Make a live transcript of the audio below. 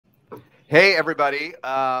Hey, everybody.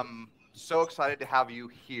 So excited to have you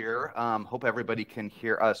here. Hope everybody can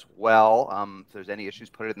hear us well. If there's any issues,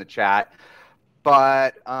 put it in the chat.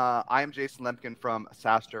 But I am Jason Lemkin from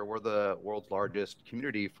SaaStr. We're the world's largest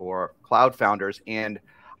community for cloud founders. And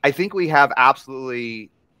I think we have probably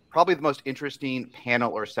the most interesting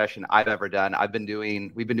panel or session I've ever done. We've been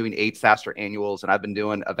doing 8 SaaStr annuals, and I've been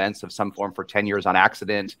doing events of some form for 10 years on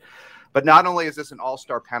accident. But not only is this an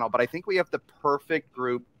all-star panel, but I think we have the perfect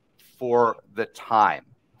group for the time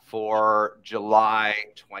for July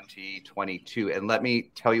 2022. And let me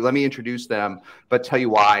introduce them, but tell you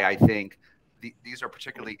why I think these are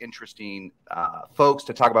particularly interesting folks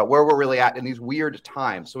to talk about where we're really at in these weird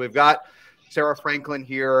times. So we've got Sarah Franklin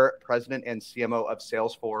here, President and CMO of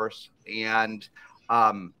Salesforce. And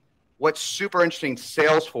what's super interesting,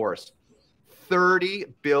 Salesforce,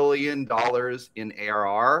 $30 billion in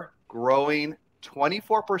ARR, growing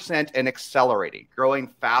 24% and accelerating, growing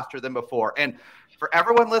faster than before. And for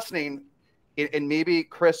everyone listening, and maybe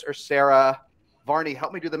Chris or Sarah Varni,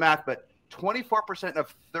 help me do the math, but 24%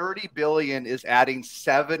 of 30 billion is adding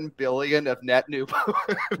 7 billion of net new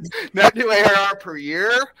ARR per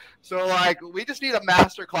year. So like, we just need a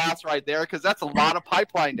master class right there, because that's a lot of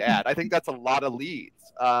pipeline to add. I think that's a lot of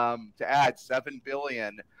leads to add 7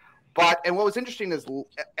 billion. And what was interesting is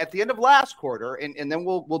at the end of last quarter, and then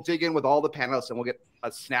we'll dig in with all the panelists and we'll get a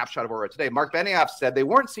snapshot of where we're at today. Mark Benioff said they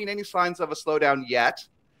weren't seeing any signs of a slowdown yet,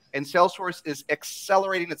 and Salesforce is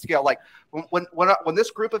accelerating at scale. Like when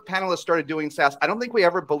this group of panelists started doing SaaS, I don't think we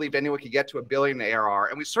ever believed anyone could get to $1 billion in ARR,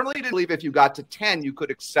 and we certainly didn't believe if you got to 10, you could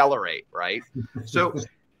accelerate, right? So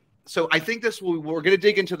I think we're going to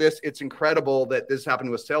dig into this. It's incredible that this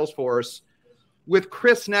happened with Salesforce. With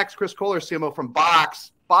Chris Koehler, CMO from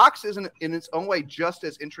Box. Box is in its own way just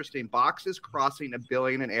as interesting. Box is crossing $1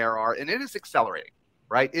 billion in ARR, and it is accelerating,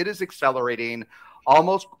 right? It is accelerating,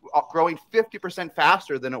 almost growing 50%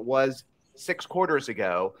 faster than it was 6 quarters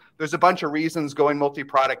ago. There's a bunch of reasons: going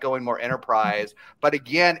multi-product, going more enterprise, but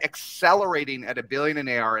again, accelerating at $1 billion in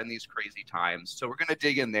ARR in these crazy times. So we're going to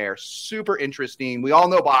dig in there. Super interesting. We all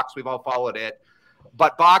know Box. We've all followed it.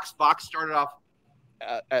 But Box started off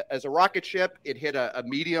as a rocket ship. It hit a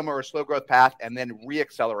medium or a slow growth path, and then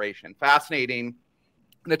re-acceleration. Fascinating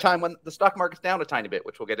in a time when the stock market's down a tiny bit,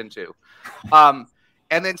 which we'll get into. And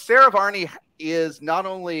then Sara Varni is not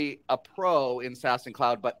only a pro in SaaS and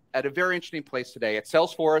cloud, but at a very interesting place today at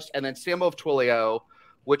Salesforce, and then CMO of Twilio,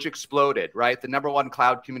 which exploded, right? The #1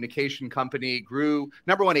 cloud communication company, grew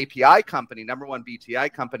 #1 API company, #1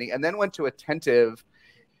 BTI company, and then went to Attentive.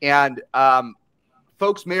 And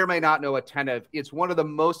folks may or may not know Attentive. It's one of the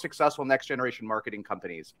most successful next generation marketing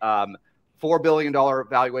companies. $4 billion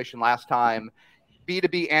valuation last time,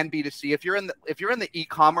 B2B and B2C. If you're in the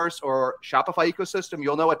e-commerce or Shopify ecosystem,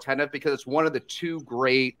 you'll know Attentive because it's one of the 2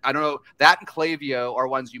 great, I don't know, that and Klaviyo are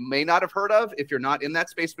ones you may not have heard of if you're not in that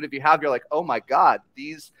space. But if you have, you're like, oh my God,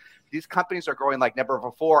 these companies are growing like never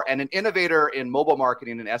before, and an innovator in mobile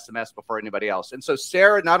marketing and SMS before anybody else. And so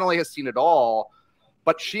Sarah not only has seen it all,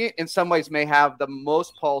 but she, in some ways, may have the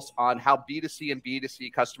most pulse on how B2C and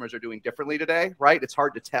B2C customers are doing differently today, right? It's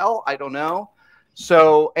hard to tell. I don't know.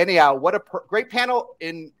 So anyhow, what a great panel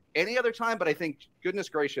in any other time. But I think, goodness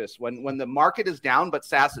gracious, when the market is down but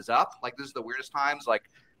SaaS is up, like this is the weirdest times. Like,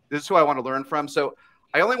 this is who I want to learn from. So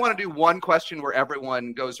I only want to do one question where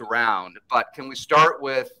everyone goes around. But can we start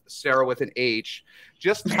with Sarah with an H?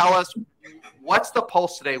 Just tell us, what's the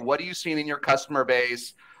pulse today? What are you seeing in your customer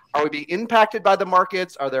base? Are we being impacted by the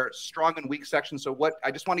markets? Are there strong and weak sections? So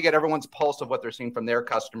I just want to get everyone's pulse of what they're seeing from their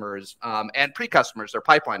customers and pre-customers, their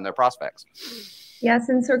pipeline, their prospects. Yeah,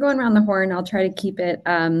 since we're going around the horn, I'll try to keep it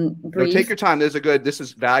brief. No, take your time. This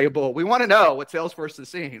is valuable. We want to know what Salesforce is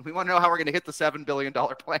seeing. We want to know how we're going to hit the $7 billion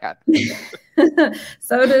plan.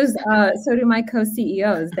 So do my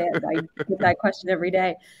co-CEOs. I get that question every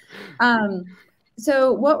day.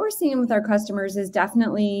 So what we're seeing with our customers is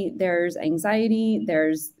definitely there's anxiety,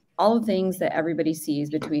 there's all the things that everybody sees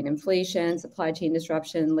between inflation, supply chain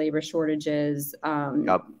disruption, labor shortages,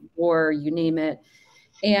 war, you name it.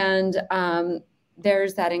 And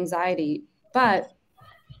there's that anxiety. But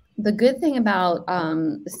the good thing about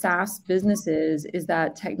SaaS businesses is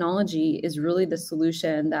that technology is really the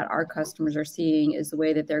solution that our customers are seeing is the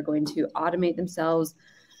way that they're going to automate themselves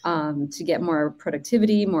to get more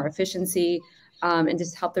productivity, more efficiency, and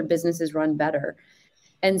just help their businesses run better.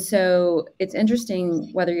 And so it's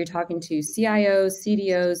interesting whether you're talking to CIOs,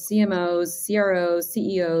 CDOs, CMOs, CROs,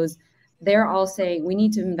 CEOs, they're all saying we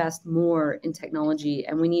need to invest more in technology,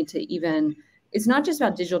 and we need to it's not just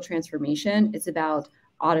about digital transformation, it's about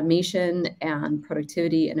automation and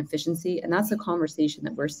productivity and efficiency. And that's a conversation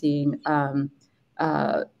that we're seeing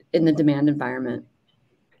in the demand environment.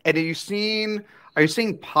 And are you seeing I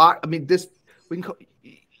mean, this, we can call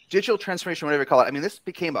digital transformation, whatever you call it. I mean, this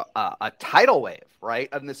became a tidal wave, right,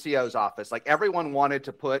 in the CEO's office. Like, everyone wanted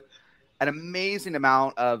to put an amazing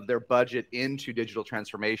amount of their budget into digital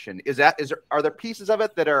transformation. Are there pieces of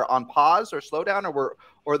it that are on pause or slow down, or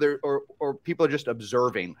people are just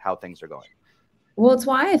observing how things are going? Well, it's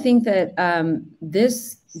why I think that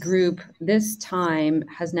this group, this time,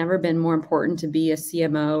 has never been more important to be a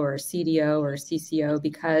CMO or a CDO or a CCO,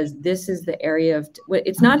 because this is the area of,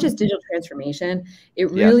 it's not just digital transformation.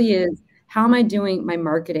 It really is, how am I doing my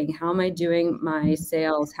marketing? How am I doing my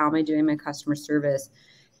sales? How am I doing my customer service?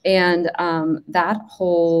 And that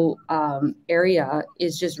whole area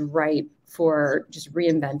is just ripe for just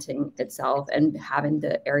reinventing itself and having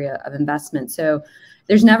the area of investment. So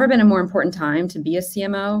there's never been a more important time to be a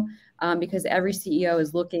CMO, because every CEO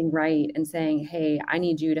is looking right and saying, hey, I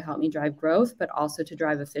need you to help me drive growth, but also to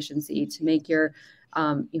drive efficiency, to make your,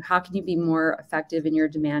 how can you be more effective in your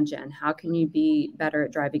demand gen? How can you be better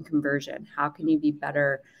at driving conversion? How can you be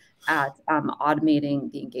better at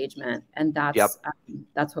automating the engagement? And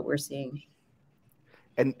that's what we're seeing.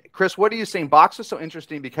 And Chris, what are you saying? Box is so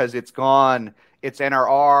interesting because it's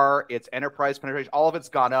NRR, it's enterprise penetration, all of it's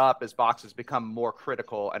gone up as Box has become more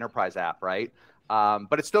critical enterprise app, right?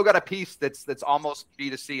 But it's still got a piece that's almost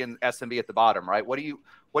B2C and SMB at the bottom, right? What are you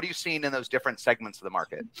seeing in those different segments of the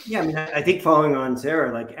market? Yeah, I mean, I think following on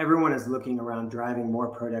Sarah, like, everyone is looking around driving more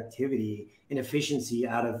productivity and efficiency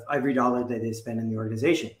out of every dollar that they spend in the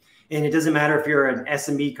organization. And it doesn't matter if you're an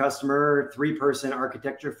SMB customer, 3-person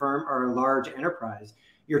architecture firm, or a large enterprise.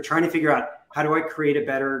 You're trying to figure out, how do I create a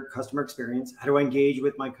better customer experience? How do I engage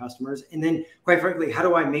with my customers? And then, quite frankly, how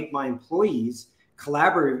do I make my employees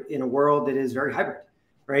collaborate in a world that is very hybrid,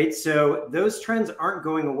 right? So those trends aren't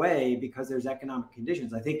going away because there's economic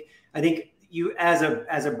conditions. I think you, as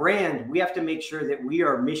a brand, we have to make sure that we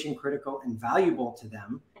are mission critical and valuable to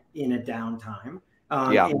them in a downtime.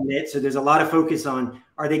 So there's a lot of focus on,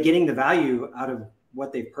 are they getting the value out of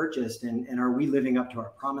what they've purchased, and are we living up to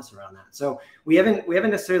our promise around that? So we haven't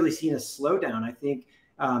necessarily seen a slowdown. I think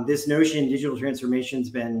this notion, digital transformation, has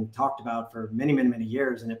been talked about for many, many, many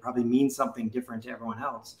years, and it probably means something different to everyone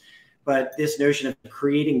else. But this notion of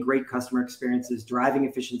creating great customer experiences, driving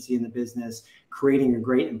efficiency in the business, creating a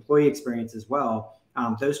great employee experience as well,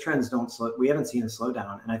 those trends don't slow. We haven't seen a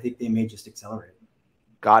slowdown, and I think they may just accelerate.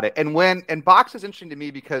 Got it. And Box is interesting to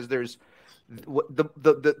me because there's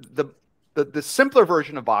the simpler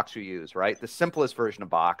version of Box you use, right? The simplest version of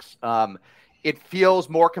Box. It feels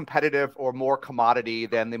more competitive or more commodity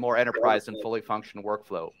than the more enterprise and fully functional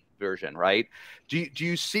workflow version, right? Do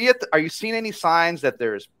you see it? Are you seeing any signs that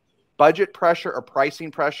there's budget pressure or pricing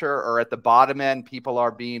pressure, or at the bottom end, people are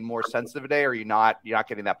being more sensitive today, or you're not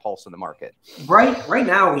getting that pulse in the market? Right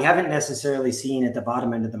now, we haven't necessarily seen at the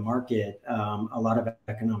bottom end of the market a lot of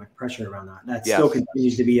economic pressure around that. That still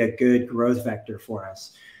continues to be a good growth vector for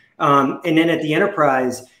us. And then at the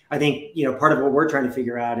enterprise, I think, part of what we're trying to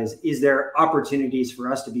figure out is there opportunities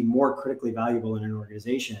for us to be more critically valuable in an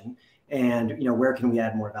organization, and where can we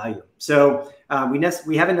add more value? So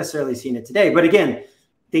we haven't necessarily seen it today, but again,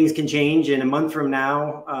 things can change. In a month from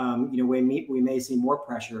now, we may see more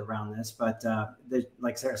pressure around this, but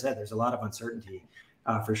like Sarah said, there's a lot of uncertainty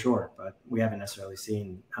for sure, but we haven't necessarily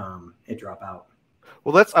seen it drop out.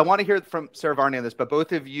 Well, I want to hear from Sara Varni on this, but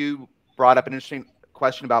both of you brought up an interesting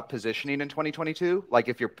question about positioning in 2022,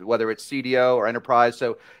 like whether it's CDO or enterprise.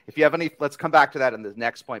 So if you have any, let's come back to that in the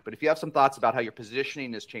next point. But if you have some thoughts about how your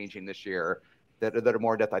positioning is changing this year that are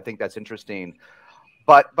more in depth, I think that's interesting.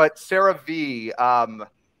 But Sarah V,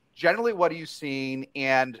 generally, what are you seeing,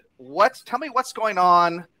 and tell me what's going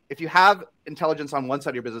on? If you have intelligence on one side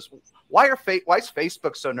of your business, why is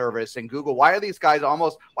Facebook so nervous, and Google? Why is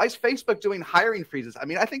Facebook doing hiring freezes? I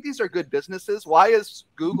mean, I think these are good businesses. Why is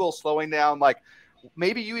Google slowing down? Like,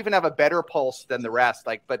 maybe you even have a better pulse than the rest.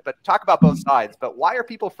 Like, but talk about both sides. But why are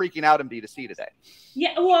people freaking out in B2C today?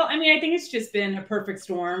 Yeah, well, I mean, I think it's just been a perfect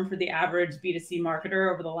storm for the average B2C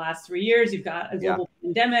marketer over the last 3 years. You've got a global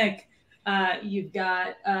pandemic. You've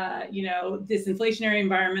got, this inflationary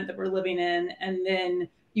environment that we're living in. And then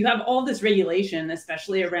you have all this regulation,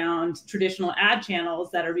 especially around traditional ad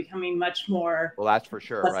channels that are becoming much more that's for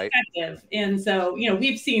sure, right? Effective. And so,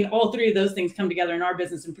 we've seen all three of those things come together in our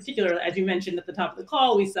business in particular. As you mentioned at the top of the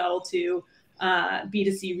call, we sell to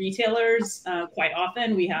B2C retailers quite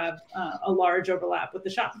often. We have a large overlap with the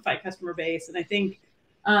Shopify customer base. And I think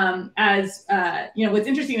what's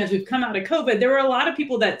interesting as we've come out of COVID, there were a lot of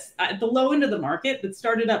people that's at the low end of the market that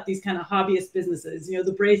started up these kind of hobbyist businesses,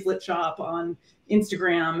 the bracelet shop on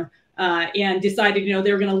Instagram, and decided,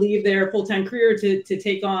 they were going to leave their full-time career to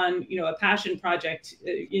take on, a passion project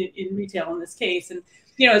in retail in this case. And,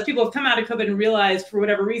 as people have come out of COVID and realized for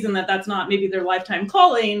whatever reason that that's not maybe their lifetime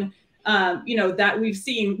calling, that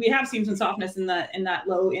we have seen some softness in that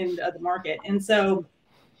low end of the market. And so,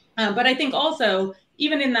 but I think also,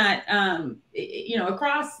 even in that,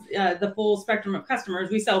 across the full spectrum of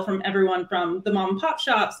customers, we sell from everyone from the mom and pop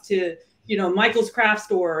shops to, Michael's craft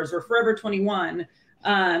stores or Forever 21.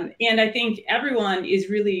 And I think everyone is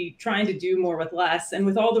really trying to do more with less. And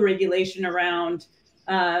with all the regulation around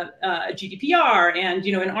GDPR and,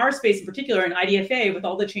 in our space in particular, in IDFA, with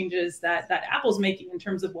all the changes that Apple's making in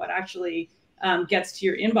terms of what actually gets to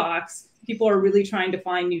your inbox, people are really trying to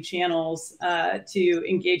find new channels to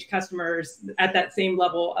engage customers at that same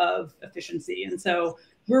level of efficiency. And so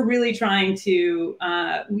we're really trying to,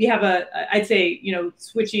 we have I'd say,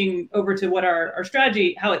 switching over to what our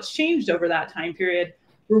strategy, how it's changed over that time period.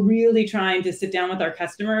 We're really trying to sit down with our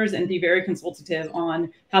customers and be very consultative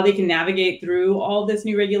on how they can navigate through all this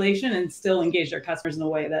new regulation and still engage their customers in a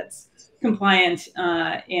way that's compliant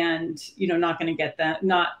and, not going to get that,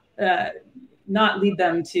 not lead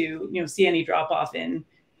them to, see any drop off in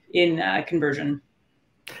conversion.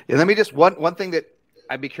 Yeah, let me just, one thing that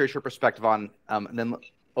I'd be curious your perspective on, and then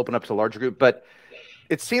open up to a larger group. But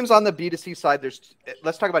it seems on the B2C side,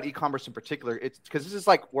 let's talk about e-commerce in particular. It's because this is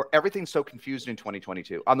like where everything's so confused in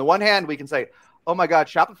 2022. On the one hand, we can say, oh my God,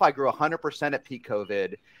 Shopify grew 100% at peak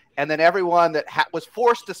COVID. And then everyone that was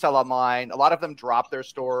forced to sell online, a lot of them dropped their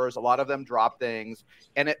stores, a lot of them dropped things.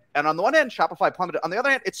 And on the one hand, Shopify plummeted. On the other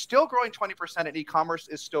hand, it's still growing 20% and e-commerce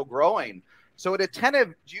is still growing. So at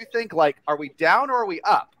Attentive, do you think are we down or are we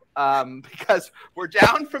up? Because we're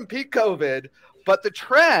down from peak COVID, but the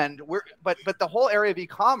trend, but the whole area of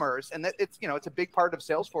e-commerce, and that it's a big part of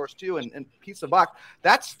Salesforce too, and piece of Box,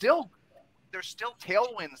 there's still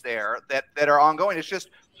tailwinds there that are ongoing. It's just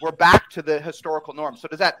we're back to the historical norm. So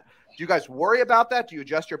do you guys worry about that? Do you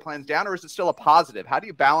adjust your plans down, or is it still a positive? How do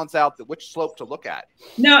you balance out which slope to look at?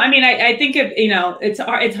 No, I mean, I think it's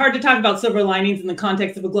hard to talk about silver linings in the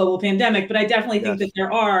context of a global pandemic, but I definitely think that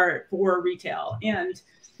there are for retail. And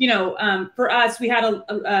for us, we had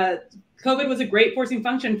COVID was a great forcing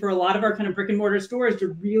function for a lot of our kind of brick and mortar stores to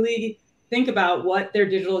really think about what their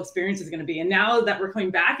digital experience is going to be. And now that we're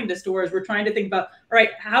coming back into stores, we're trying to think about, all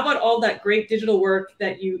right, how about all that great digital work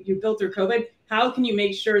that you built through COVID? How can you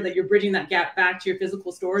make sure that you're bridging that gap back to your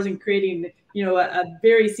physical stores and creating, a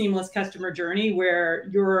very seamless customer journey where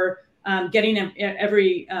you're getting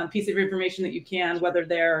every piece of information that you can, whether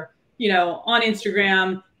they're, on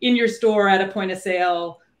Instagram, in your store at a point of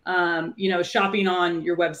sale, shopping on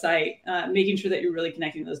your website, making sure that you're really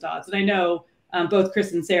connecting those dots. And I know both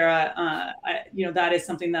Chris and Sarah, that is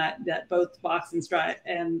something that both Box and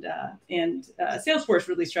Salesforce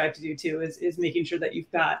really strive to do too, is making sure that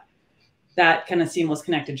you've got that kind of seamless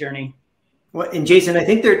connected journey. Well, and Jason, I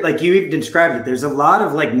think like you even described it, there's a lot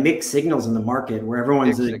of mixed signals in the market where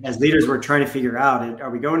everyone's as leaders, we're trying to figure out, are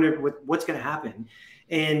we going to, what's going to happen?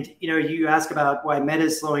 And, you ask about why Meta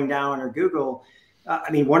is slowing down or Google.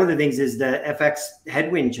 I mean, one of the things is the FX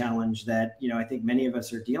headwind challenge that, I think many of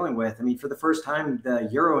us are dealing with. I mean, for the first time, the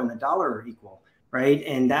euro and the dollar are equal, right?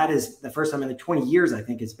 And that is the first time in 20 years, I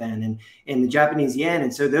think it's been, and the Japanese yen.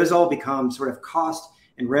 And so those all become sort of cost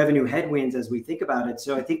and revenue headwinds as we think about it.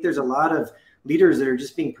 So I think there's a lot of leaders that are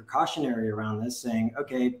just being precautionary around this, saying,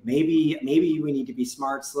 okay, maybe we need to be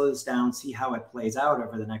smart, slow this down, see how it plays out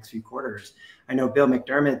over the next few quarters. I know Bill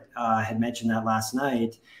McDermott had mentioned that last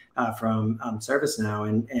night from ServiceNow,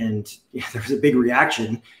 and there was a big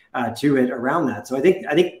reaction to it around that. So I think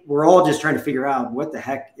we're all just trying to figure out what the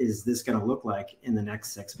heck is this going to look like in the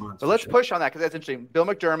next 6 months. So let's push on that, because that's interesting. Bill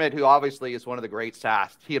McDermott, who obviously is one of the great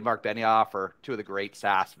SaaS, he and Mark Benioff are two of the great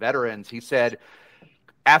SaaS veterans. He said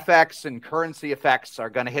FX and currency effects are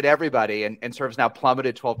going to hit everybody, and ServiceNow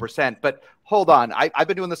plummeted 12%. But hold on, I've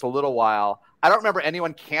been doing this a little while. I don't remember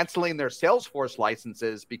anyone canceling their Salesforce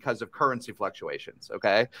licenses because of currency fluctuations.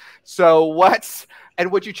 Okay, so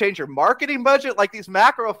would you change your marketing budget? Like these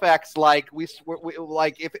macro effects, like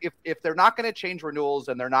if they're not going to change renewals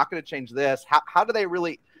and they're not going to change this, how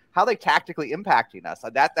are they tactically impacting us?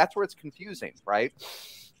 That's where it's confusing, right?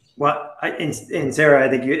 Well, and Sarah, I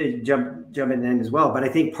think you jump in as well. But I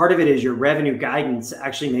think part of it is your revenue guidance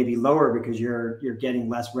actually may be lower because you're getting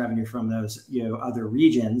less revenue from those other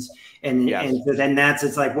regions, and so then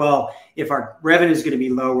it's like, well, if our revenue is going to be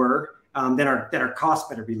lower, then our costs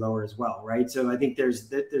better be lower as well, right? So I think they're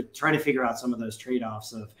trying to figure out some of those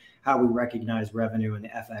trade-offs of how we recognize revenue and the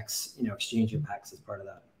FX exchange impacts as part of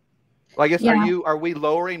that. Well, I guess are we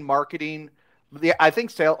lowering marketing I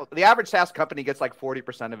think the average SaaS company gets like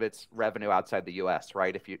 40% of its revenue outside the US,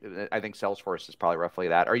 right? I think Salesforce is probably roughly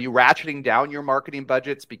that. Are you ratcheting down your marketing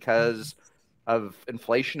budgets because of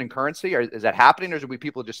inflation and currency? Or is that happening, or are we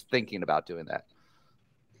people just thinking about doing that?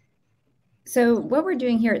 So what we're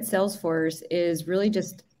doing here at Salesforce is really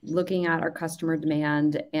just looking at our customer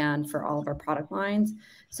demand and for all of our product lines.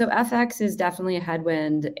 So FX is definitely a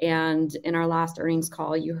headwind. And in our last earnings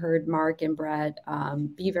call, you heard Mark and Brett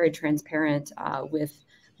be very transparent with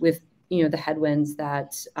the headwinds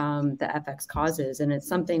that the FX causes. And it's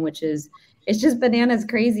something which is, it's just bananas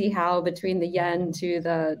crazy how between the yen to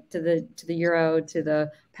the euro to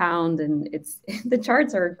the pound, and it's the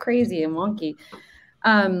charts are crazy and wonky.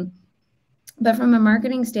 But from a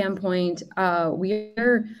marketing standpoint,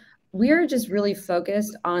 we're just really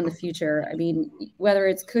focused on the future. I mean, whether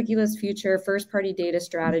it's cookieless future, first-party data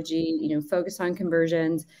strategy, focus on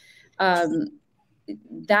conversions,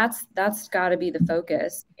 that's got to be the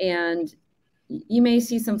focus. And you may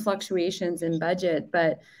see some fluctuations in budget,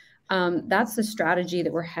 but that's the strategy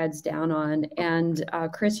that we're heads down on. And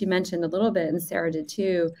Chris, you mentioned a little bit, and Sarah did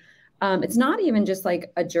too. It's not even just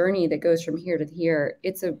like a journey that goes from here to here.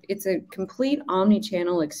 It's a complete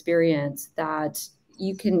omni-channel experience that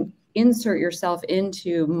you can insert yourself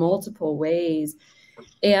into multiple ways.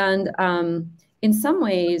 And in some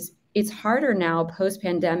ways, it's harder now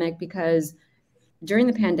post-pandemic because during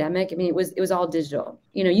the pandemic, I mean, it was all digital.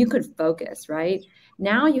 You could focus, right?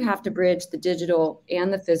 Now you have to bridge the digital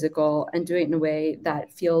and the physical and do it in a way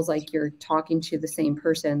that feels like you're talking to the same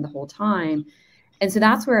person the whole time. And so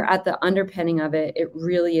that's where at the underpinning of it, it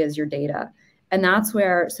really is your data. And that's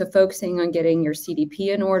where, so focusing on getting your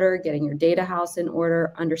CDP in order, getting your data house in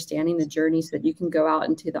order, understanding the journey so that you can go out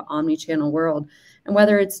into the omni-channel world. And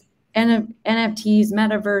whether it's NFTs,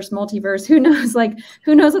 metaverse, multiverse, who knows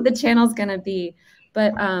what the channel's going to be.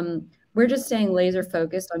 But we're just staying laser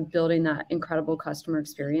focused on building that incredible customer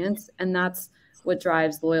experience. And that's what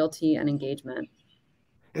drives loyalty and engagement.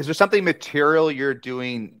 Is there something material you're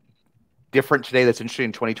doing different today that's interesting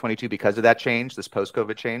in 2022 because of that change, this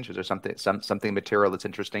post-COVID change? Is there something material that's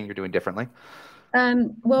interesting you're doing differently?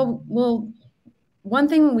 Well, one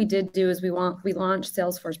thing we did do is we launched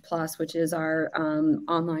Salesforce Plus, which is our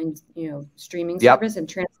online streaming service, and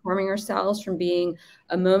transforming ourselves from being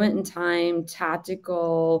a moment in time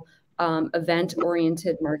tactical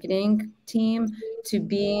event-oriented marketing team to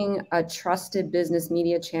being a trusted business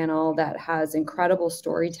media channel that has incredible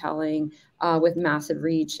storytelling with massive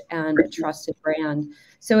reach and a trusted brand.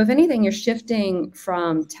 So if anything, you're shifting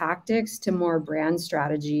from tactics to more brand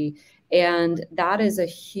strategy. And that is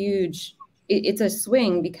it's a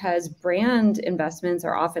swing because brand investments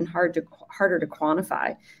are often harder to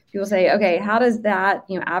quantify. People say, okay, how does that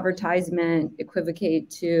advertisement equivocate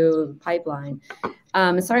to pipeline?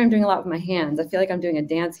 Sorry, I'm doing a lot with my hands. I feel like I'm doing a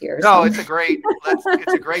dance here. No, it's a great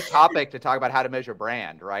topic to talk about how to measure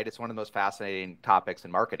brand, right? It's one of the most fascinating topics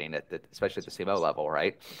in marketing, especially at the CMO level,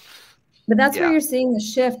 right? But that's where you're seeing the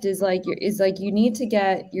shift is like you need to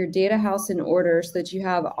get your data house in order so that you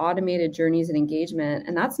have automated journeys and engagement.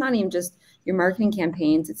 And that's not even just your marketing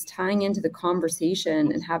campaigns. It's tying into the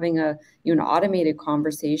conversation and having an automated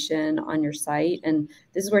conversation on your site. And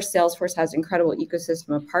this is where Salesforce has an incredible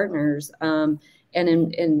ecosystem of partners. And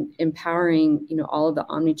in empowering, all of the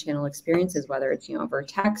omni-channel experiences, whether it's, over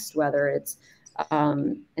text, whether it's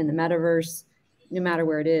in the metaverse, no matter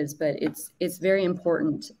where it is. But it's very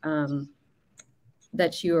important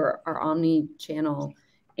that you are omni-channel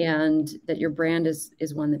and that your brand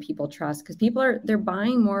is one that people trust, because they're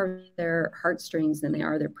buying more of their heartstrings than they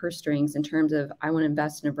are their purse strings in terms of, I want to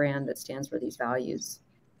invest in a brand that stands for these values.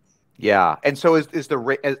 Yeah. And so is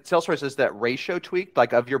Salesforce, is that ratio tweaked,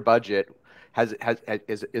 like of your budget? Is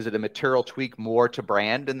it a material tweak more to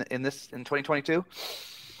brand in 2022?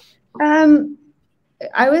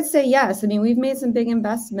 I would say yes. I mean, we've made some big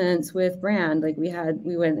investments with brand. Like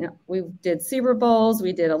we did Super Bowls,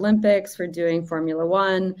 we did Olympics, we're doing Formula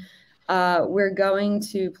One. We're going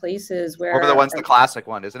to places where Formula One's the classic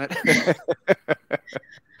one, isn't it?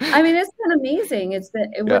 I mean, it's been amazing.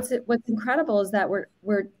 What's incredible is that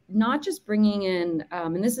we're not just bringing in,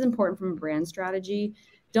 and this is important from a brand strategy.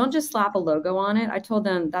 Don't just slap a logo on it. I told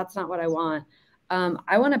them that's not what I want.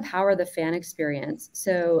 I want to power the fan experience.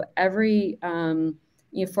 So every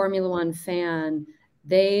Formula One fan,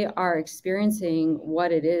 they are experiencing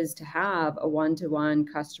what it is to have a one-to-one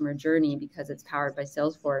customer journey because it's powered by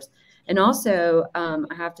Salesforce. And also, I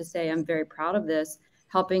have to say, I'm very proud of this,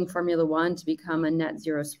 helping Formula One to become a net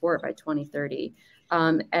zero sport by 2030.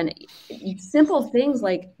 And simple things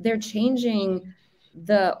like they're changing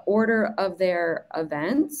the order of their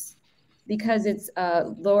events. because it's a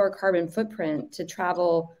lower carbon footprint to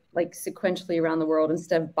travel like sequentially around the world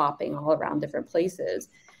instead of bopping all around different places.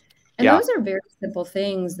 And those are very simple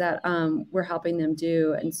things that we're helping them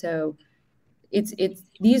do. And so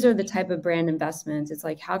these are the type of brand investments. It's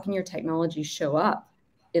like, how can your technology show up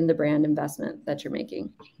in the brand investment that you're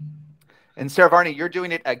making? And Sara Varni, you're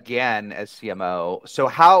doing it again as CMO. So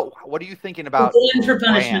what are you thinking about for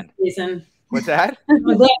punishment, Jason? What's that? I'm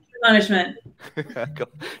glad for punishment.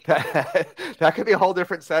 That could be a whole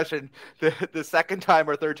different session. The second time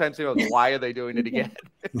or third time, CMOs, why are they doing it again?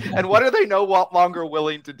 And what are they no longer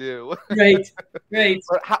willing to do? Right.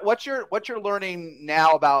 What's your learning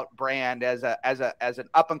now about brand as an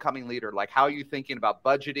up and coming leader? Like, how are you thinking about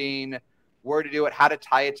budgeting, where to do it, how to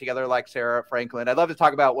tie it together, like Sarah Franklin? I'd love to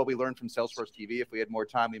talk about what we learned from Salesforce TV. If we had more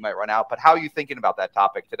time, we might run out. But how are you thinking about that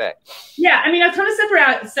topic today? Yeah, I mean, I've kind of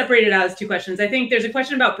separated out as two questions. I think there's a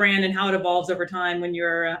question about brand and how it evolves over time when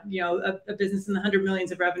you're, a business in the 100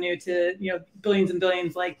 millions of revenue to, billions and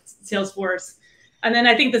billions like Salesforce. And then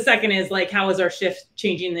I think the second is like, how is our shift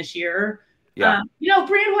changing this year? Yeah.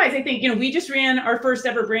 Brand wise, I think, we just ran our first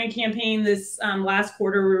ever brand campaign this last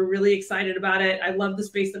quarter. We were really excited about it. I love the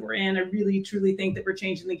space that we're in. I really, truly think that we're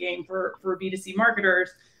changing the game for B2C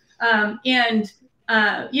marketers. I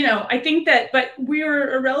think that, but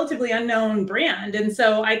we're a relatively unknown brand. And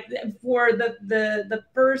so for the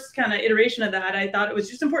first kind of iteration of that, I thought it was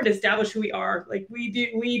just important to establish who we are. Like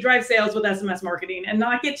we drive sales with SMS marketing and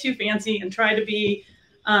not get too fancy and try to be,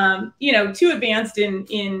 too advanced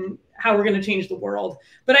in how we're going to change the world.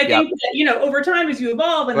 But I think that, over time, as you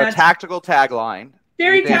evolve, and that's tactical tagline.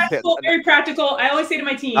 Very tactical, very practical. I always say to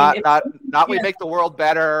my team, not we make the world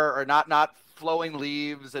better, or not flowing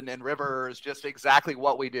leaves and rivers, just exactly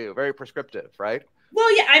what we do. Very prescriptive, right?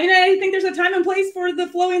 Well, yeah. I mean, I think there's a time and place for the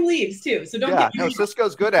flowing leaves too. So don't get me wrong.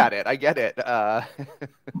 Cisco's good at it. I get it. But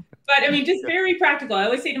I mean, just very practical. I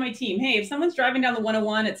always say to my team, hey, if someone's driving down the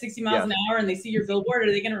 101 at 60 miles an hour and they see your billboard,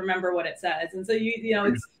 are they going to remember what it says? And so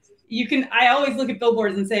I always look at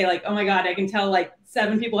billboards and say like, oh my God, I can tell like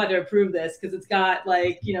 7 people had to approve this because it's got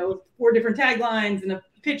like, 4 different taglines and a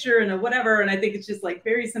picture and a whatever. And I think it's just like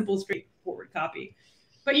very simple, straightforward copy.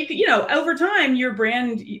 But over time, your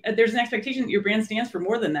brand, there's an expectation that your brand stands for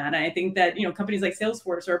more than that. And I think that, companies like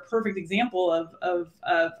Salesforce are a perfect example of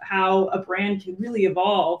how a brand can really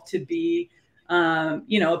evolve to be, a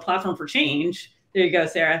platform for change. There you go,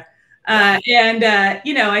 Sarah. I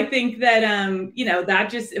think that, that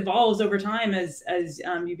just evolves over time as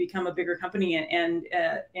you become a bigger company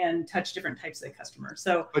and touch different types of customers.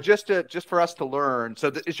 So, but just for us to learn,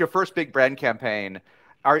 so it's your first big brand campaign.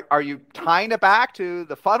 Are you tying it back to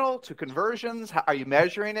the funnel, to conversions? Are you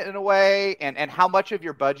measuring it in a way? And how much of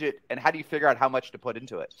your budget, and how do you figure out how much to put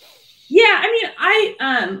into it? Yeah, I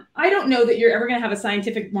mean, I don't know that you're ever going to have a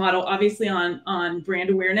scientific model, obviously, on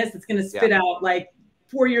brand awareness that's going to spit out like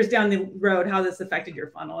 4 years down the road how this affected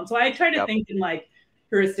your funnel. And so I try to think in like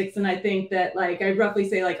heuristics, and I think that like I roughly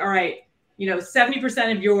say like, all right,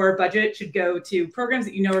 70% of your budget should go to programs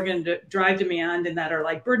that are going to drive demand and that are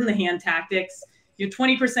like bird in the hand tactics.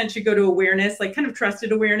 20% should go to awareness, like kind of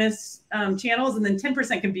trusted awareness channels, and then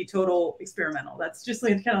 10% can be total experimental. That's just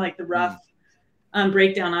like kind of like the rough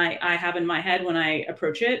breakdown I have in my head when I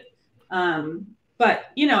approach it. But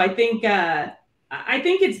I think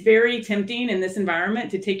it's very tempting in this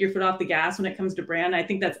environment to take your foot off the gas when it comes to brand. I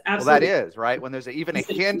think that's absolutely that is right. When there's even a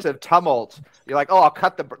hint of tumult, you're like, oh, I'll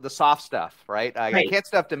cut the soft stuff, right? I can't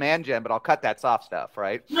stuff demand gen, but I'll cut that soft stuff,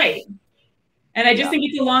 right? Right. And I just think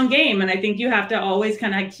it's a long game. And I think you have to always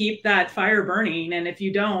kind of keep that fire burning. And if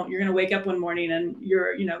you don't, you're going to wake up one morning and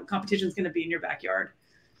your, competition's going to be in your backyard.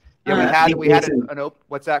 Yeah, we had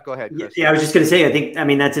what's that? Go ahead, Chris. Yeah, I was just going to say,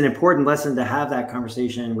 that's an important lesson to have that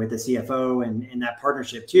conversation with the CFO and that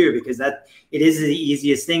partnership too, because it is the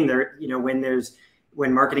easiest thing there.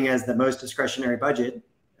 When marketing has the most discretionary budget,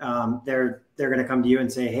 they're going to come to you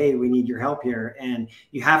and say, hey, we need your help here. And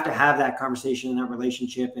you have to have that conversation and that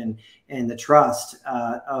relationship and the trust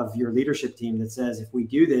of your leadership team that says, if we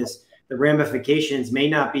do this, the ramifications may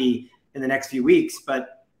not be in the next few weeks,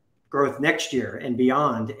 but growth next year and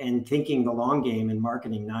beyond, and thinking the long game in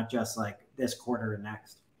marketing, not just like this quarter and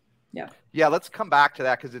next. Yeah. Let's come back to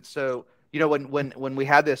that, because it's so, when we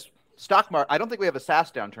had this stock market, I don't think we have a SaaS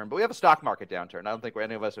downturn, but we have a stock market downturn. I don't think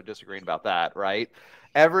any of us are disagreeing about that, right?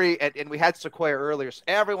 And we had Sequoia earlier. So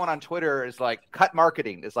everyone on Twitter is like, cut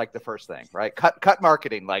marketing is like the first thing, right? Cut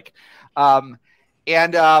marketing, like,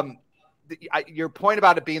 your point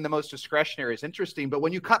about it being the most discretionary is interesting. But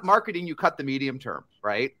when you cut marketing, you cut the medium term,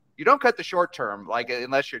 right? You don't cut the short term, like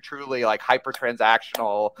unless you're truly like hyper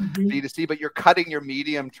transactional B2C, but you're cutting your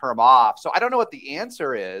medium term off. So I don't know what the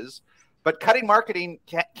answer is, But cutting marketing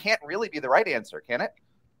can't really be the right answer, can it?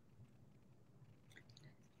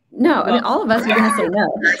 No, I mean, all of us are going to say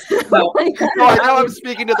no. No, I know I'm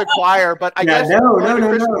speaking to the choir, but I guess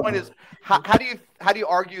Chris' point is, how do you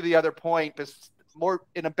argue the other point, but more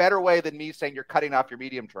in a better way than me saying you're cutting off your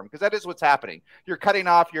medium term? Because that is what's happening. You're cutting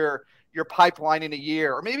off your pipeline in a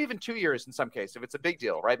year, or maybe even 2 years in some case, if it's a big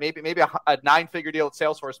deal, right? Maybe a 9-figure deal at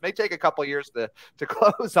Salesforce may take a couple of years to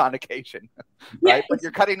close on occasion, right? Yeah, but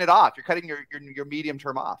you're cutting it off. You're cutting your medium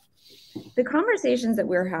term off. The conversations that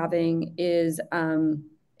we're having is,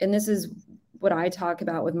 and this is what I talk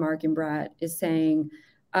about with Mark and Brett, is saying,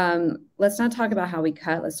 let's not talk about how we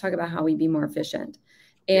cut. Let's talk about how we be more efficient.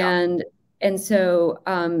 And so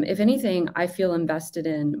if anything, I feel invested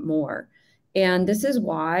in more. And this is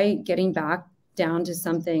why getting back down to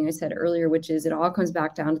something I said earlier, which is it all comes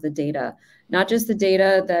back down to the data, not just the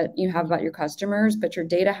data that you have about your customers, but your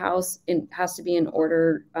data house has to be in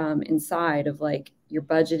order inside of like your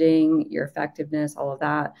budgeting, your effectiveness, all of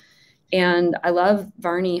that. And I love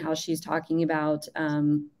Varni, how she's talking about,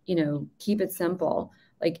 keep it simple.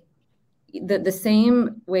 Like the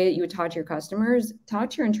same way that you would talk to your customers, talk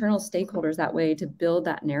to your internal stakeholders that way to build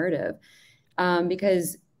that narrative.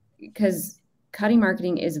 Because cutting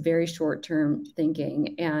marketing is very short-term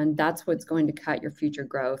thinking, and that's what's going to cut your future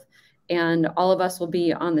growth. And all of us will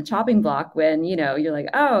be on the chopping block when, you're like,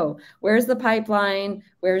 oh, where's the pipeline?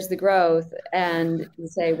 Where's the growth? And you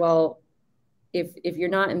say, well, if you're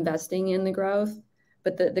not investing in the growth,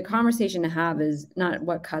 but the conversation to have is not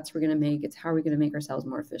what cuts we're going to make, it's how are we going to make ourselves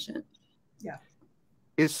more efficient. Yeah.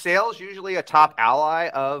 Is sales usually a top ally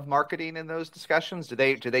of marketing in those discussions? Do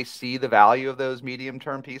they see the value of those medium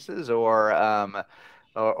term pieces, or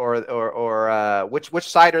which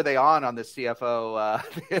side are they on the CFO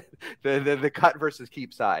the cut versus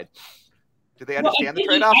keep side? Do they understand the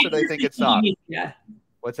trade-offs, or do they think it's soft? Yeah.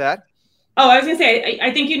 What's that? Oh, I was going to say,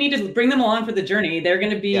 I think you need to bring them along for the journey. They're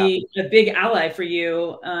going to be a big ally for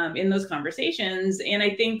you in those conversations. And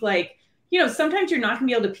I think sometimes you're not going to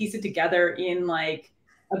be able to piece it together in like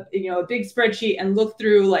a big spreadsheet and look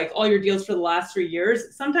through like all your deals for the last 3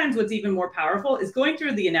 years. Sometimes what's even more powerful is going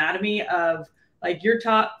through the anatomy of like your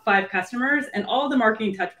top 5 customers and all the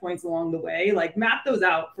marketing touch points along the way. Like map those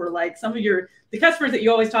out for like some of the customers that you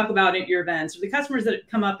always talk about at your events, or the customers that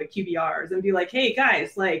come up at QBRs, and be like, hey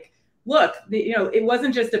guys, like, look, it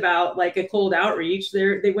wasn't just about like a cold outreach.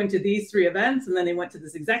 They went to these 3 events, and then they went to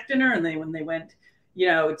this exec dinner, and then when they went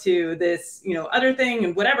to this, other thing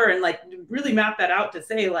and whatever, and like really map that out to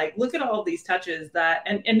say, like, look at all of these touches that,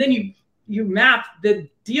 and then you map the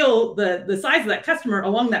deal, the size of that customer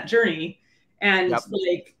along that journey. And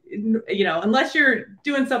like, unless you're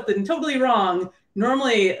doing something totally wrong,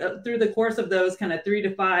 normally through the course of those kind of 3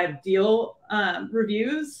 to 5 deal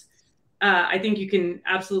reviews, I think you can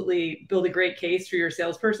absolutely build a great case for your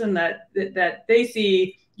salesperson that they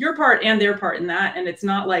see your part and their part in that. And it's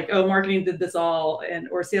not like, oh, marketing did this all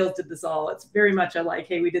or sales did this all. It's very much a like,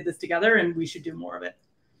 hey, we did this together and we should do more of it.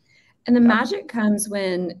 And the magic comes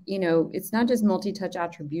when, it's not just multi-touch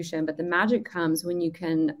attribution, but the magic comes when you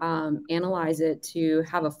can analyze it to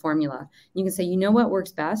have a formula. You can say, what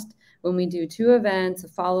works best when we do 2 events, a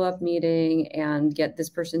follow-up meeting, and get this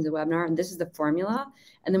person to the webinar, and this is the formula.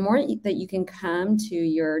 And the more that you can come to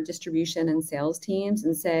your distribution and sales teams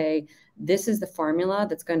and say, this is the formula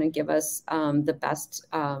that's going to give us the best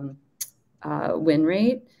win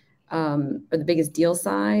rate, or the biggest deal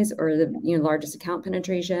size, or the largest account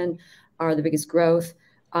penetration, or the biggest growth.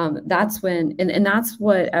 That's when, and that's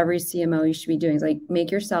what every CMO you should be doing, is like make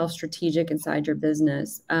yourself strategic inside your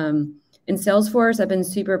business. In Salesforce, I've been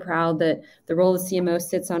super proud that the role of CMO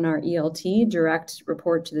sits on our ELT, direct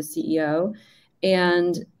report to the CEO.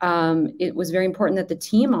 And it was very important that the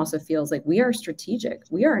team also feels like we are strategic.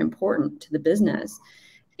 We are important to the business.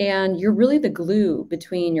 And you're really the glue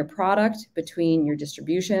between your product, between your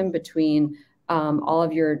distribution, between all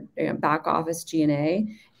of your back office G&A.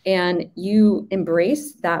 And you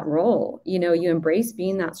embrace that role. You embrace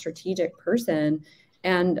being that strategic person.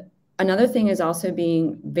 And another thing is also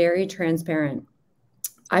being very transparent.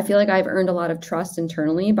 I feel like I've earned a lot of trust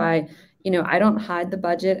internally by, I don't hide the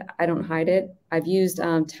budget. I don't hide it. I've used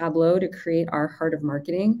Tableau to create our heart of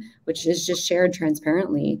marketing, which is just shared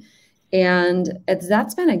transparently. And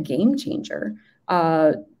that's been a game changer.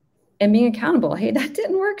 And being accountable. Hey, that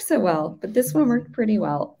didn't work so well, but this one worked pretty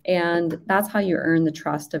well. And that's how you earn the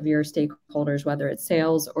trust of your stakeholders, whether it's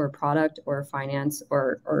sales or product or finance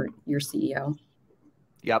or your CEO.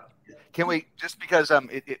 Yep. Can we, just because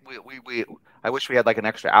I wish we had like an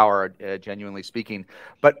extra hour, genuinely speaking,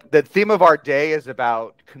 but the theme of our day is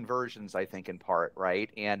about conversions, I think, in part, right?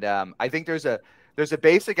 And I think there's there's a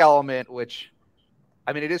basic element, which,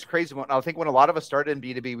 I mean, it is crazy. I think when a lot of us started in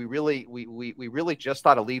B2B, we really just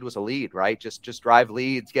thought a lead was a lead, right? Just drive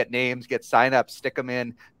leads, get names, get signups, stick them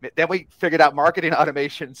in. Then we figured out marketing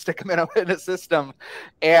automation, stick them in a system,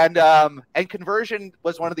 and conversion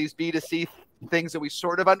was one of these B2C things that we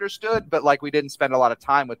sort of understood, but like we didn't spend a lot of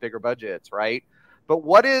time with bigger budgets, right? But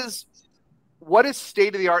what is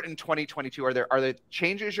state of the art in 2022? Are there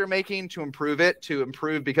changes you're making to improve it?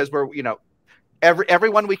 Because we're,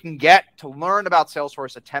 everyone we can get to learn about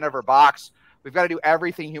Salesforce, Attentive or Box, we've got to do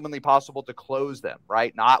everything humanly possible to close them,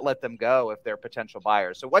 right? Not let them go if they're potential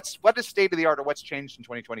buyers. So what is state of the art, or what's changed in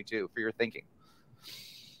 2022 for your thinking?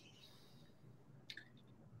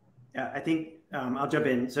 Yeah, I think I'll jump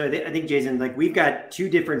in. So I think, Jason, like we've got two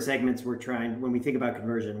different segments we're trying when we think about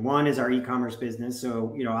conversion. One is our e-commerce business.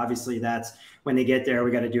 So, obviously that's when they get there,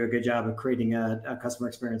 we got to do a good job of creating a customer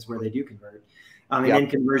experience where they do convert. And then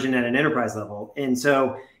conversion at an enterprise level. And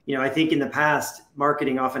so, I think in the past,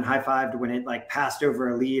 marketing often high-fived when it like passed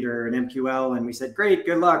over a lead or an MQL, and we said, great,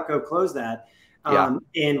 good luck, go close that.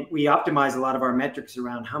 And we optimized a lot of our metrics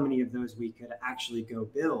around how many of those we could actually go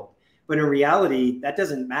build. But in reality, that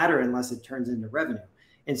doesn't matter unless it turns into revenue.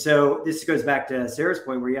 And so this goes back to Sarah's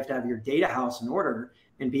point, where you have to have your data house in order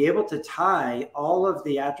and be able to tie all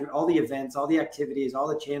the events, all the activities, all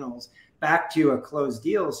the channels back to a closed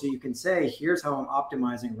deal. So you can say, here's how I'm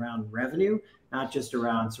optimizing around revenue, not just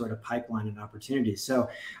around sort of pipeline and opportunities. So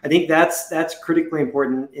I think that's critically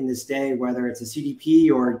important in this day, whether it's a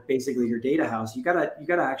CDP or basically your data house. You gotta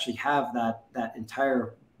actually have that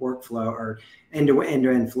entire workflow or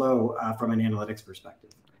end-to-end flow from an analytics perspective.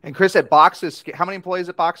 And Chris, at Box, how many employees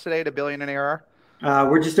at Box today at $1 billion in ARR?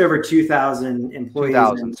 We're just over 2,000 employees.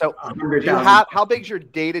 2,000. So how big's your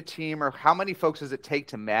data team, or how many folks does it take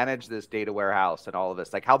to manage this data warehouse and all of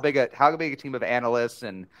this? Like how big a team of analysts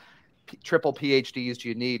and triple PhDs do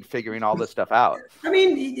you need figuring all this stuff out? I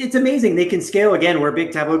mean, it's amazing. They can scale. Again, we're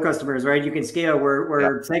big Tableau customers, right? You can scale.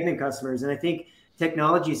 We're segment customers. And I think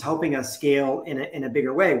technology is helping us scale in a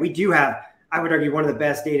bigger way. We do have, I would argue, one of the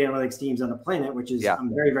best data analytics teams on the planet, which is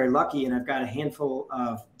I'm very, very lucky. And I've got a handful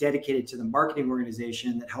of dedicated to the marketing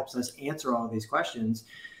organization that helps us answer all of these questions.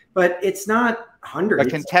 But it's not hundreds.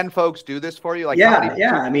 But can 10 folks do this for you? Like,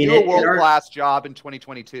 I mean, do a world-class job in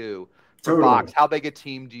 2022 for Totally. Box. How big a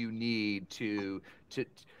team do you need to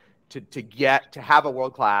have a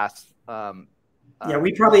world-class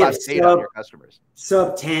we probably have data on your customers?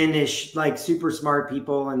 Sub 10-ish, like super smart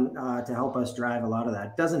people, and to help us drive a lot of that.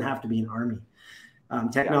 It doesn't have to be an army.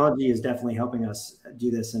 Technology is definitely helping us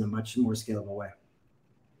do this in a much more scalable way.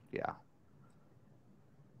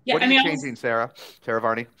 What are you changing, Sarah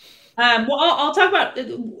Varni? Well, I'll talk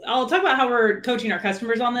about how we're coaching our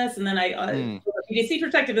customers on this, and then from a B2C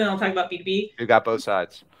perspective, and then I'll talk about B2B. You got both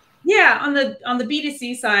sides. Yeah, on the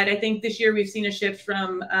B2C side, I think this year we've seen a shift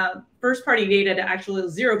from first-party data to actual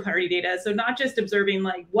zero-party data. So not just observing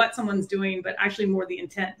like what someone's doing, but actually more the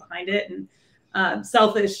intent behind it. And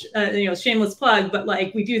selfish, shameless plug, but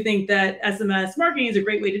like we do think that SMS marketing is a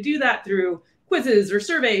great way to do that through quizzes or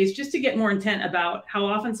surveys, just to get more intent about how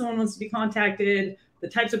often someone wants to be contacted, the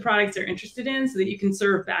types of products they're interested in, so that you can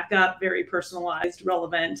serve back up very personalized,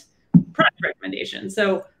 relevant product recommendations.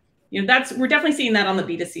 So we're definitely seeing that on the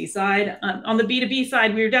B2C side. On the B2B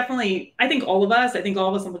side, we're definitely, I think all of us on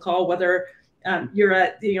the call, whether you're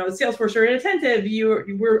at Salesforce or at Attentive,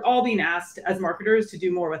 we're all being asked as marketers to do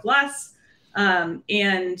more with less. And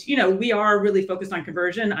we are really focused on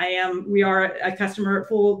conversion. We are a customer,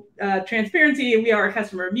 full transparency. We are a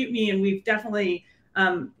customer of Mutiny, and we've definitely,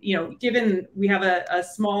 given we have a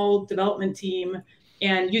small development team,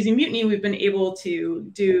 and using Mutiny, we've been able to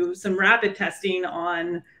do some rapid testing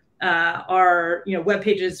on our web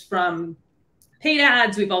pages from paid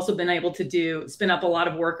ads. We've also been able to spin up a lot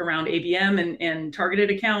of work around ABM and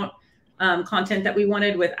targeted account content that we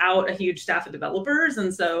wanted without a huge staff of developers.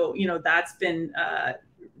 And so, that's been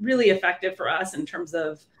really effective for us in terms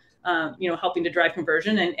of, helping to drive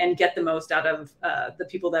conversion and get the most out of the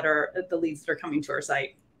people that are the leads that are coming to our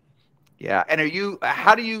site. Yeah. And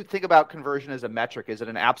how do you think about conversion as a metric? Is it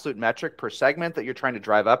an absolute metric per segment that you're trying to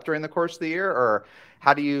drive up during the course of the year? Or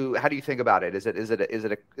how do you think about it? Is it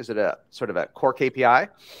a sort of a core KPI?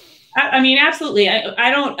 I mean, absolutely.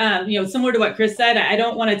 I don't, similar to what Chris said, I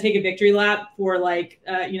don't want to take a victory lap for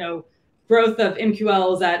growth of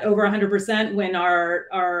MQLs at over 100% when our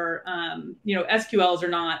SQLs are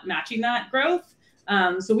not matching that growth.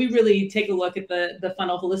 So we really take a look at the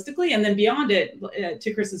funnel holistically, and then beyond it,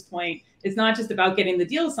 to Chris's point, it's not just about getting the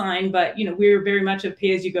deal signed, but we're very much a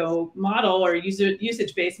pay-as-you-go model or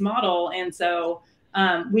usage-based model, and so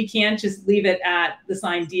we can't just leave it at the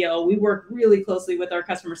signed deal. We work really closely with our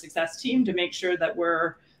customer success team to make sure that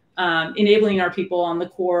we're enabling our people on the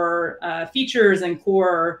core features and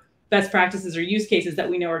core best practices or use cases that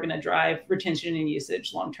we know are going to drive retention and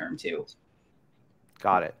usage long term too.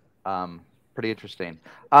 Got it. Pretty interesting.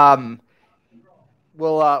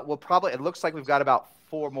 We'll probably, it looks like we've got about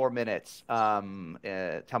 4 more minutes.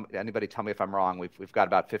 Anybody tell me if I'm wrong. We've got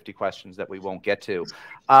about 50 questions that we won't get to.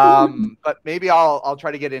 But maybe I'll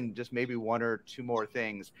try to get in just maybe 1 or 2 more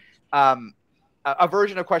things. A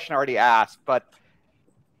version of question I already asked, but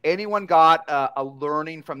anyone got a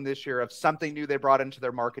learning from this year of something new they brought into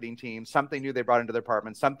their marketing team, something new they brought into their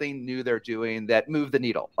department, something new they're doing that moved the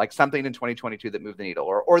needle, like something in 2022 that moved the needle,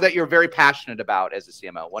 or that you're very passionate about as a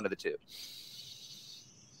CMO, one of the two?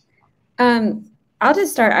 I'll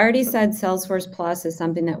just start. I already said Salesforce Plus is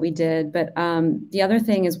something that we did, but the other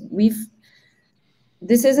thing is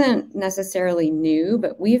this isn't necessarily new,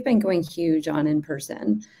 but we've been going huge on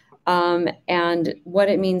in-person. And what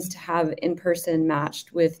it means to have in-person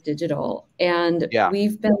matched with digital. And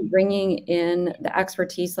we've been bringing in the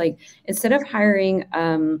expertise, like instead of hiring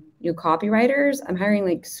new copywriters, I'm hiring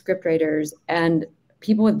like script writers and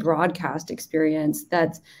people with broadcast experience.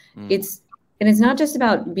 It's not just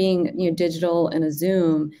about being digital in a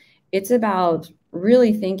Zoom. It's about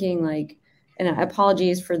really thinking like, and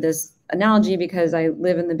apologies for this analogy because I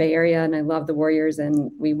live in the Bay Area and I love the Warriors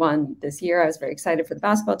and we won this year. I was very excited for the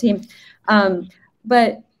basketball team.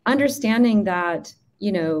 But understanding that,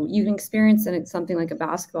 you can experience something like a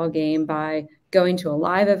basketball game by going to a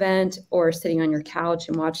live event or sitting on your couch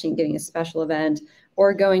and watching, getting a special event,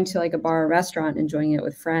 or going to like a bar or restaurant, enjoying it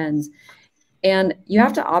with friends. And you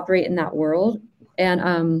have to operate in that world. And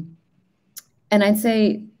I'd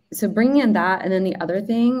say, so bringing in that. And then the other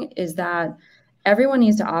thing is that everyone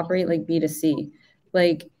needs to operate like B2C.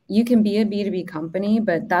 Like you can be a B2B company,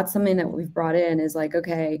 but that's something that we've brought in is like,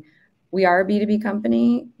 okay, we are a B2B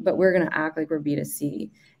company, but we're going to act like we're B2C.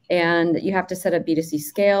 And you have to set up B2C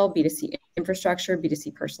scale, B2C infrastructure,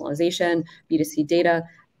 B2C personalization, B2C data,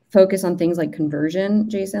 focus on things like conversion,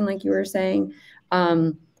 Jason, like you were saying.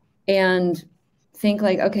 And think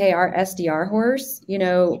like, okay, our SDR horse,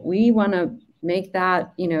 we want to make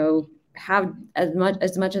that, have as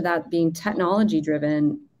much of that being technology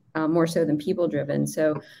driven, more so than people driven.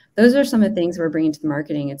 So those are some of the things we're bringing to the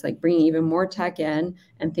marketing. It's like bringing even more tech in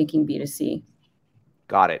and thinking B2C.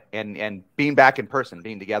 Got it. And being back in person,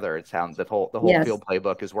 being together, it sounds the whole field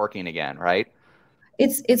playbook is working again, right?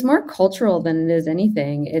 It's more cultural than it is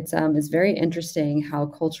anything. It's very interesting how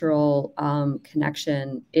cultural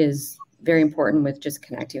connection is very important with just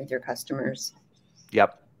connecting with your customers.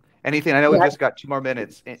 Yep. Anything? I know we've just got 2 more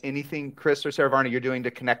minutes. Anything, Chris or Sarah Varni, you're doing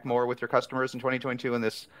to connect more with your customers in 2022 in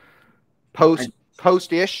this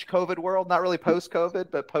post-ish COVID world? Not really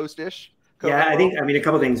post-COVID, but post-ish. Yeah, I mean, a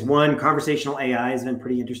couple of things. One, conversational AI has been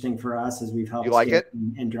pretty interesting for us as we've helped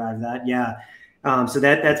and drive that. Yeah. So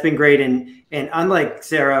that's been great. And unlike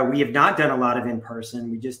Sarah, we have not done a lot of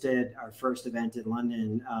in-person. We just did our first event in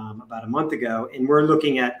London about a month ago, and we're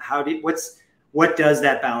looking at what does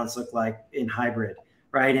that balance look like in hybrid,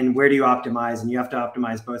 right? And where do you optimize? And you have to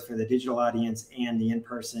optimize both for the digital audience and the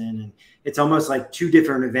in-person. And it's almost like 2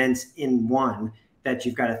 different events in one that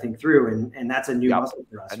you've got to think through, and that's a new muscle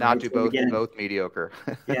for us. And not do both mediocre.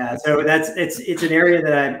 Yeah, so it's an area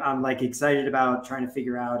that I'm like excited about trying to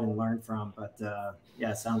figure out and learn from. But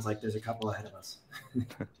yeah, it sounds like there's a couple ahead of us.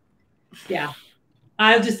 Yeah.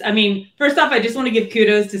 First off, I just want to give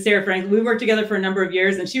kudos to Sarah Franklin. We worked together for a number of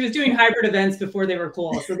years, and she was doing hybrid events before they were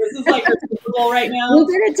cool. So this is like her Super Bowl right now. We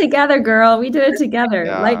did it together, girl. We did it together.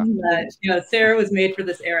 Yeah. Sarah was made for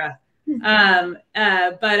this era.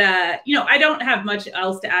 But I don't have much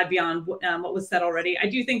else to add beyond what was said already. I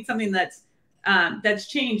do think something that's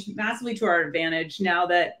changed massively to our advantage now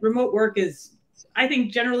that remote work is, I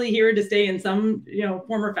think, generally here to stay in some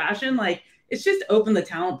form or fashion. Like it's just opened the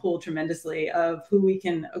talent pool tremendously of who we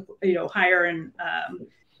can hire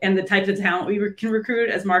and the types of talent we can recruit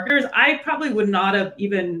as marketers. I probably would not have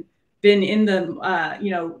even been in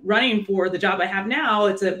the running for the job I have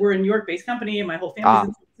now. We're a New York-based company, and my whole family's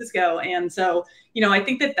in San Francisco, and so I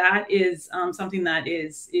think that is something that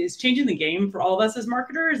is changing the game for all of us as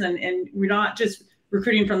marketers, and we're not just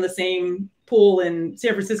recruiting from the same pool in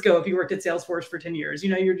San Francisco. If you worked at Salesforce for 10 years,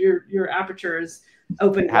 your aperture is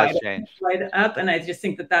open wide up, and I just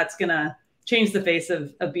think that's going to change the face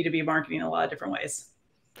of B2B marketing in a lot of different ways.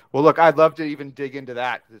 Well, look, I'd love to even dig into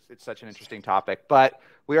that. It's such an interesting topic, but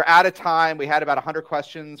we are out of time. We had about 100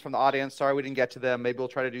 questions from the audience. Sorry we didn't get to them. Maybe we'll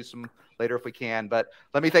try to do some later if we can. But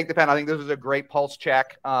let me thank the panel. I think this was a great pulse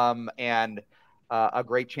check. And a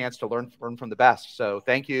great chance to learn from the best. So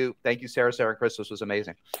thank you, Sarah, and Chris. This was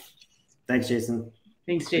amazing. Thanks, Jason.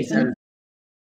 Thanks, Jason.